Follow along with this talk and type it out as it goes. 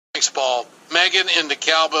Thanks, Paul. Megan in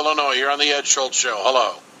DeKalb, Illinois. You're on the Ed Schultz Show.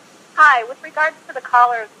 Hello. Hi. With regards to the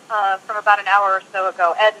callers from about an hour or so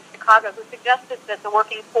ago, Ed in Chicago, who suggested that the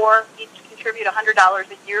working poor each contribute $100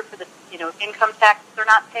 a year for the income taxes they're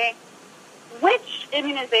not paying, which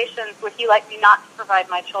immunizations would he like me not to provide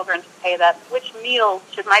my children to pay that? Which meals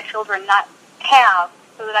should my children not have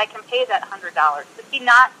so that I can pay that $100? Does he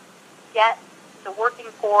not get the working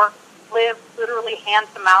poor live literally hand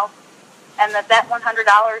to mouth, and that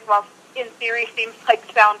 $100, while in theory seems like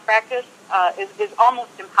sound practice, is almost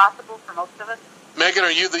impossible for most of us? Megan,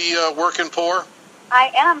 are you the working poor? I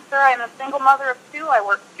am, sir. I'm a single mother of two. I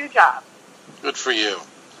work 2 jobs. Good for you.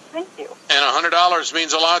 Thank you. And $100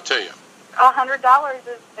 means a lot to you. $100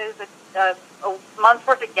 is a month's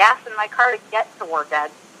worth of gas in my car to get to work, Ed.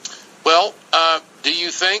 Well, do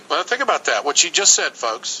you think, think about that, what she just said,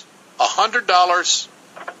 folks. $100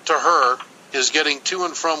 to her is getting to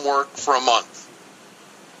and from work for a month.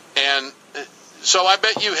 And so I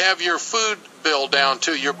bet you have your food bill down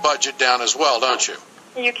too, your budget down as well, don't you?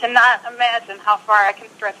 You cannot imagine how far I can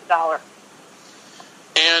stretch a dollar.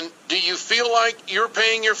 And do you feel like you're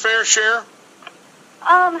paying your fair share?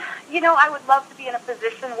 I would love to be in a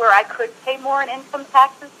position where I could pay more in income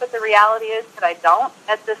taxes, but the reality is that I don't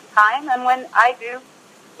at this time. And when I do,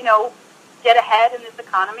 get ahead in this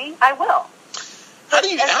economy, I will. How do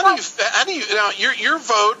you your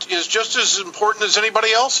vote is just as important as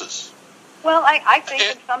anybody else's? Well, I think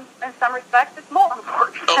in some respects it's more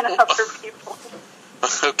important than other people.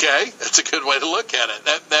 Okay, that's a good way to look at it.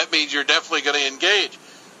 That means you're definitely going to engage.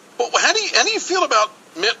 But how do you feel about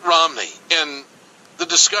Mitt Romney and the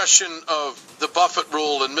discussion of the Buffett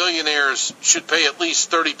rule and millionaires should pay at least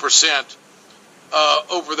 30%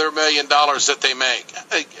 over their $1 million that they make?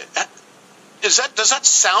 Does that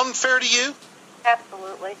sound fair to you?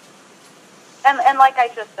 Absolutely. And like I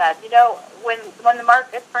just said, when the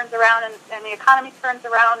market turns around and the economy turns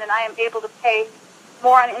around and I am able to pay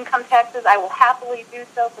more on income taxes, I will happily do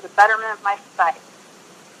so for the betterment of my society.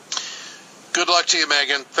 Good luck to you,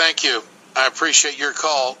 Megan. Thank you. I appreciate your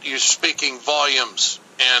call. You're speaking volumes,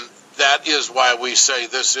 and that is why we say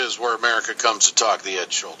this is where America comes to talk, the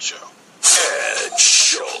Ed Schultz Show. Ed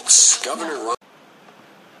Schultz, Governor.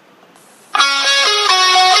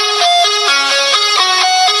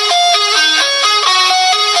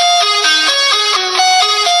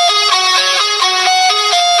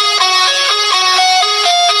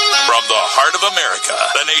 America,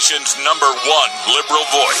 the nation's #1 liberal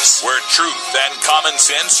voice, where truth and common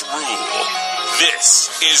sense rule. This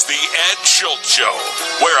is the Ed Schultz Show,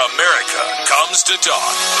 where America comes to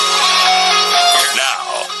talk.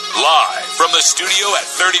 Now, live from the studio at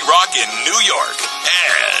 30 Rock in New York,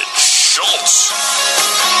 Ed Schultz.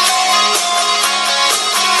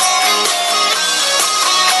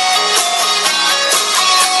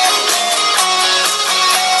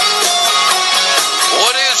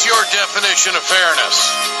 Your definition of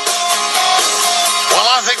fairness? Well,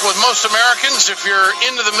 I think with most Americans, if you're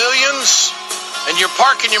into the millions and you're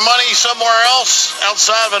parking your money somewhere else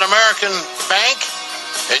outside of an American bank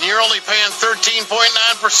and you're only paying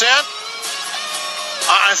 13.9%,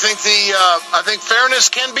 I think fairness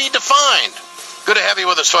can be defined. Good to have you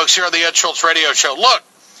with us, folks, here on the Ed Schultz Radio Show. Look,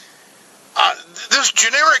 this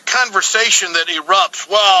generic conversation that erupts,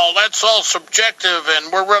 well, that's all subjective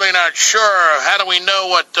and we're really not sure. How do we know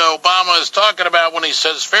what Obama is talking about when he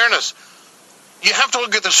says fairness? You have to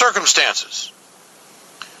look at the circumstances.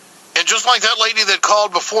 And just like that lady that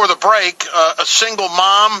called before the break, a single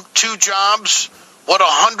mom, 2 jobs, what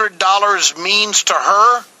 $100 means to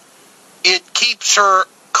her, it keeps her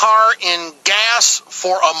car in gas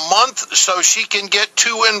for a month so she can get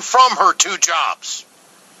to and from her 2 jobs.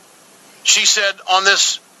 She said on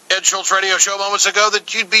this Ed Schultz Radio Show moments ago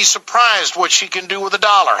that you'd be surprised what she can do with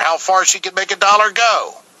 $1, how far she can make $1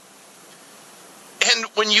 go. And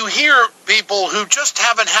when you hear people who just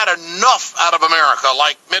haven't had enough out of America,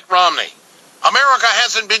 like Mitt Romney, America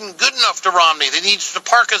hasn't been good enough to Romney. He needs to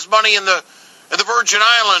park his money in the Virgin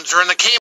Islands or in the Cayman